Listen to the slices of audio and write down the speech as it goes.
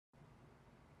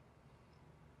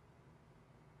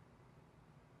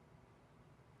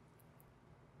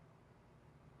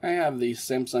I have the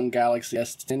Samsung Galaxy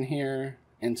S10 here,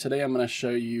 and today I'm going to show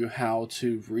you how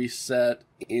to reset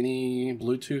any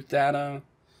Bluetooth data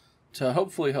to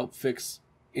hopefully help fix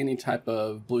any type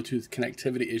of Bluetooth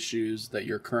connectivity issues that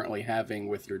you're currently having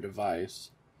with your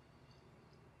device.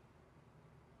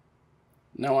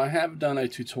 Now, I have done a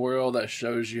tutorial that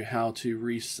shows you how to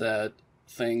reset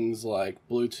things like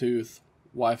Bluetooth,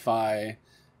 Wi-Fi,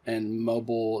 and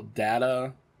mobile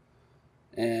data,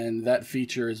 and that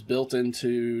feature is built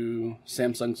into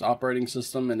Samsung's operating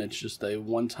system, and it's just a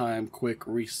one-time quick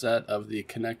reset of the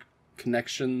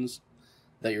connections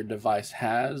that your device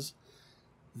has.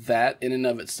 That in and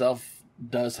of itself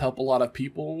does help a lot of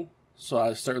people, so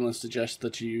I certainly suggest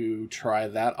that you try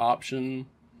that option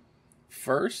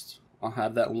first. I'll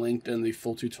have that linked in the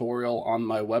full tutorial on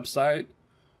my website,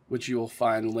 which you will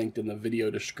find linked in the video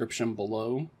description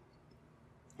below.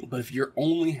 But if you're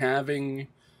only having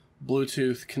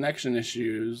Bluetooth connection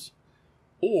issues,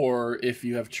 or if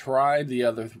you have tried the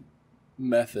other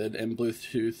method and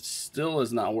Bluetooth still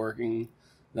is not working,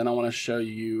 then I want to show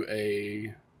you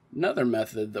another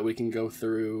method that we can go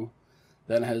through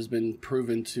that has been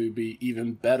proven to be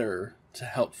even better to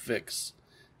help fix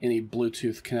any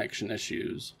Bluetooth connection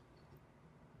issues.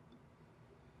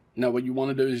 Now, what you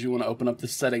want to do is you want to open up the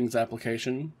settings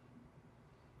application,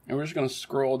 and we're just going to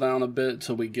scroll down a bit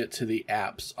till we get to the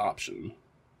apps option.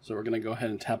 So we're going to go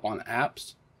ahead and tap on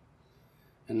apps,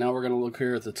 and now we're going to look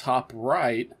here at the top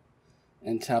right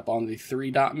and tap on the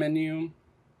three-dot menu,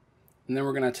 and then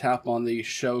we're going to tap on the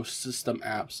show system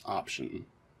apps option.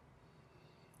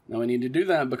 Now we need to do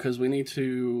that because we need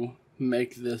to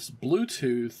make this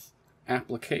Bluetooth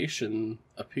application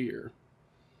appear.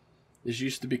 This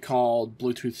used to be called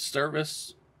Bluetooth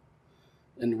Service.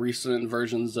 In recent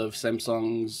versions of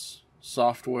Samsung's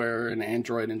software and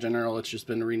Android in general, it's just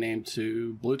been renamed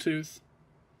to Bluetooth.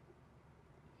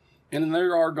 And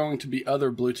there are going to be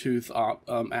other Bluetooth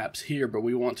apps here, but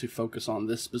we want to focus on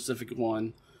this specific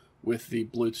one with the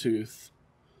Bluetooth,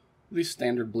 the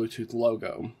standard Bluetooth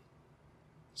logo.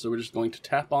 So we're just going to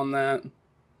tap on that,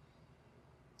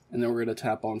 and then we're going to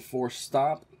tap on force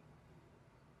stop.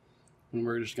 And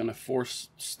we're just going to force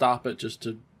stop it just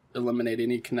to eliminate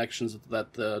any connections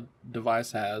that the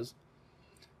device has.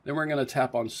 Then we're going to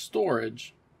tap on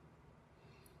storage,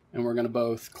 and we're going to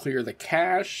both clear the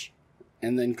cache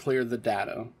and then clear the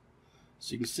data.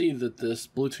 So you can see that this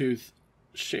Bluetooth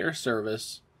share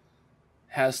service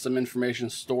has some information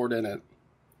stored in it.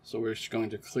 So we're just going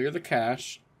to clear the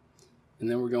cache, and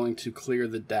then we're going to clear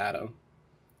the data.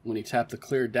 When you tap the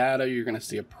clear data, you're going to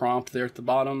see a prompt there at the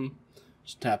bottom.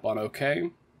 Just tap on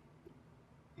OK.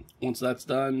 Once that's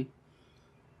done,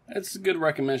 it's a good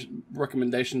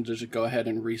recommendation to just go ahead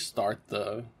and restart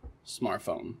the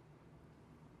smartphone.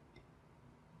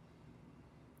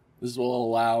 This will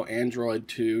allow Android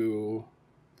to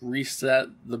reset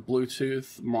the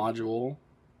Bluetooth module.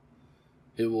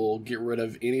 It will get rid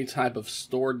of any type of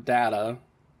stored data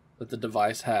that the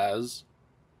device has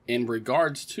in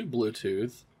regards to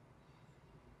Bluetooth.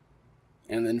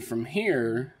 And then from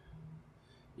here,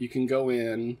 you can go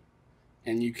in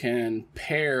and you can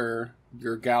pair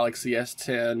your Galaxy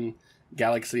S10,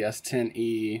 Galaxy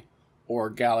S10e, or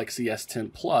Galaxy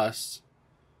S10 Plus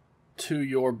to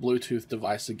your Bluetooth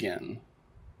device again.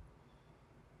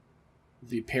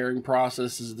 The pairing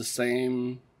process is the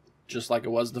same, just like it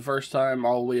was the first time.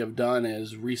 All we have done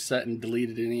is reset and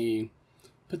deleted any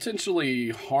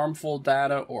potentially harmful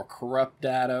data or corrupt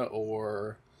data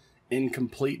or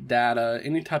incomplete data,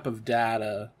 any type of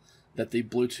data that the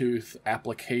Bluetooth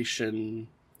application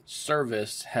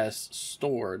service has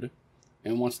stored.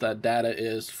 And once that data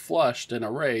is flushed and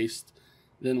erased,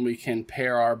 then we can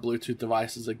pair our Bluetooth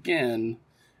devices again,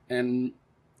 and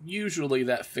usually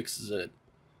that fixes it.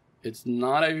 It's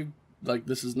not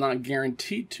this is not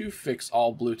guaranteed to fix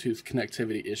all Bluetooth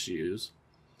connectivity issues,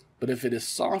 but if it is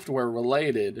software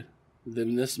related,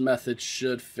 then this method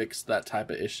should fix that type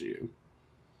of issue.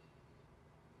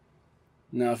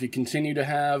 Now, if you continue to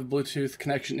have Bluetooth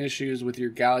connection issues with your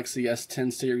Galaxy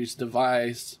S10 series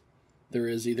device, there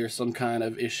is either some kind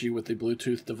of issue with the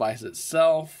Bluetooth device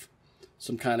itself,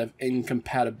 some kind of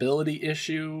incompatibility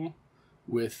issue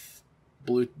with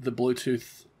the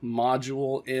Bluetooth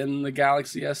module in the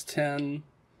Galaxy S10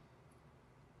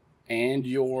 and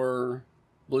your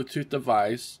Bluetooth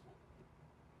device,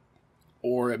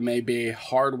 or it may be a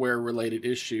hardware-related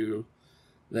issue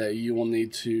that you will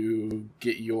need to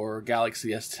get your Galaxy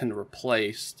S10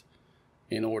 replaced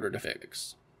in order to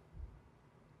fix.